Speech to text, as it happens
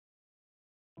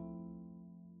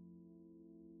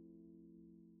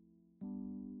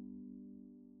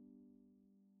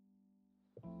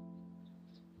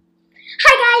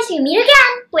we meet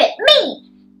again with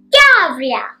me,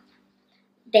 Gabrielle.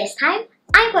 This time,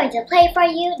 I'm going to play for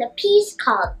you the piece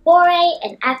called BOURREE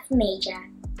in F major.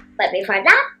 But before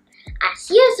that, as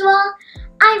usual,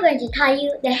 I'm going to tell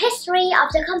you the history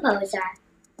of the composer.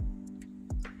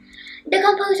 The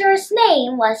composer's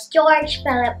name was George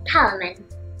Philip Telemann.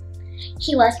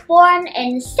 He was born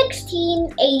in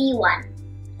 1681,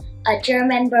 a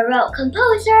German Baroque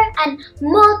composer and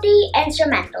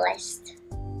multi-instrumentalist.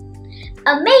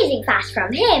 Amazing fact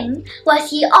from him was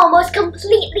he almost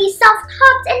completely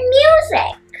self-taught in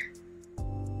music.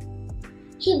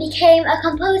 He became a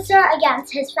composer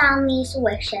against his family's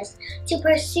wishes to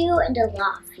pursue the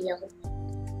law field.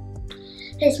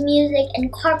 His music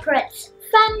incorporates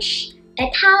French,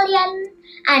 Italian,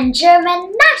 and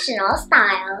German national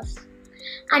styles,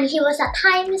 and he was at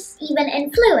times even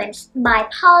influenced by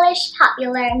Polish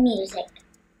popular music.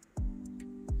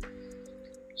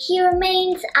 He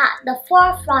remains at the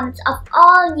forefront of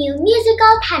all new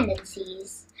musical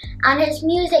tendencies, and his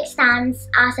music stands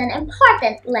as an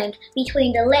important link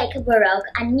between the late Baroque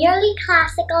and nearly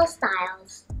classical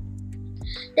styles.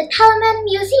 The Telemann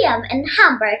Museum in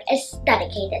Hamburg is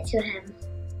dedicated to him.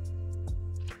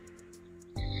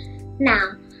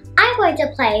 Now, I'm going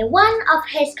to play one of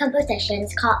his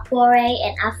compositions called BOURREE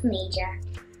in F major.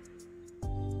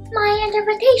 My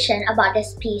interpretation about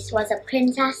this piece was a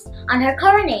princess on her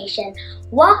coronation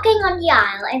walking on the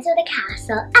aisle into the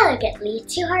castle elegantly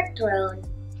to her throne.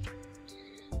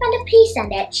 When the piece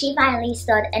ended, she finally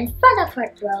stood in front of her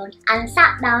throne and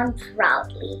sat down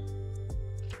proudly.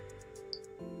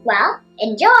 Well,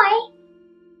 enjoy!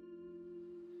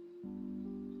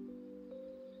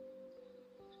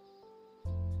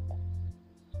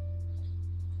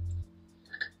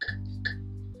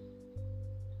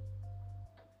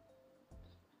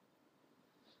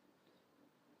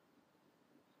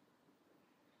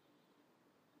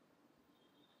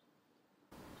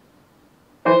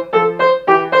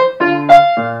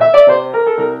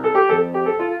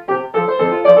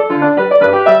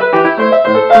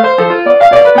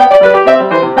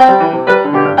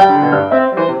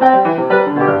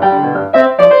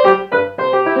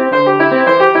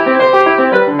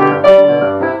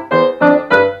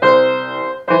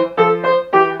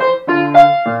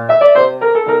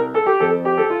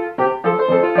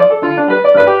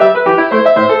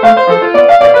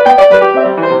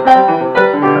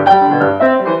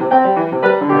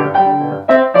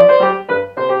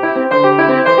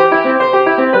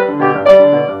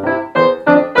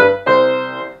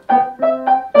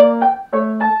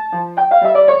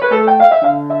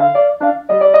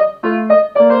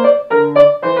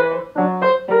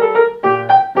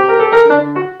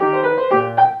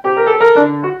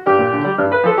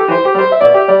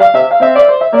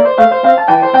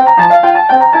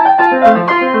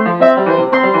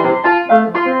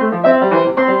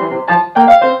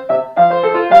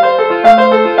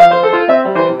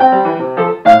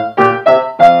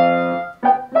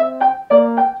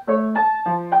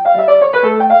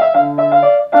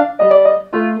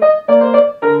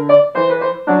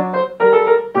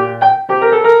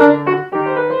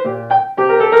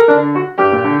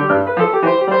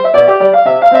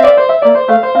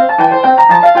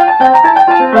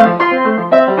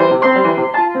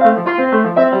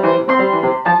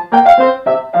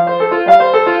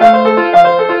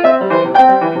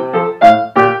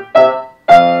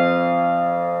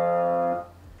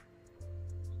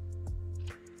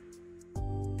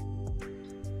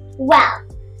 Well,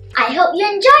 I hope you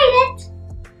enjoyed it.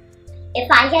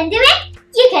 If I can do it,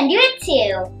 you can do it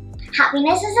too.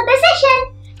 Happiness is a decision.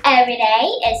 Every day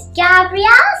is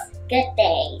Gabrielle's good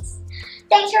days.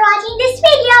 Thanks for watching this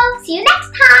video. See you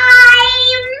next time.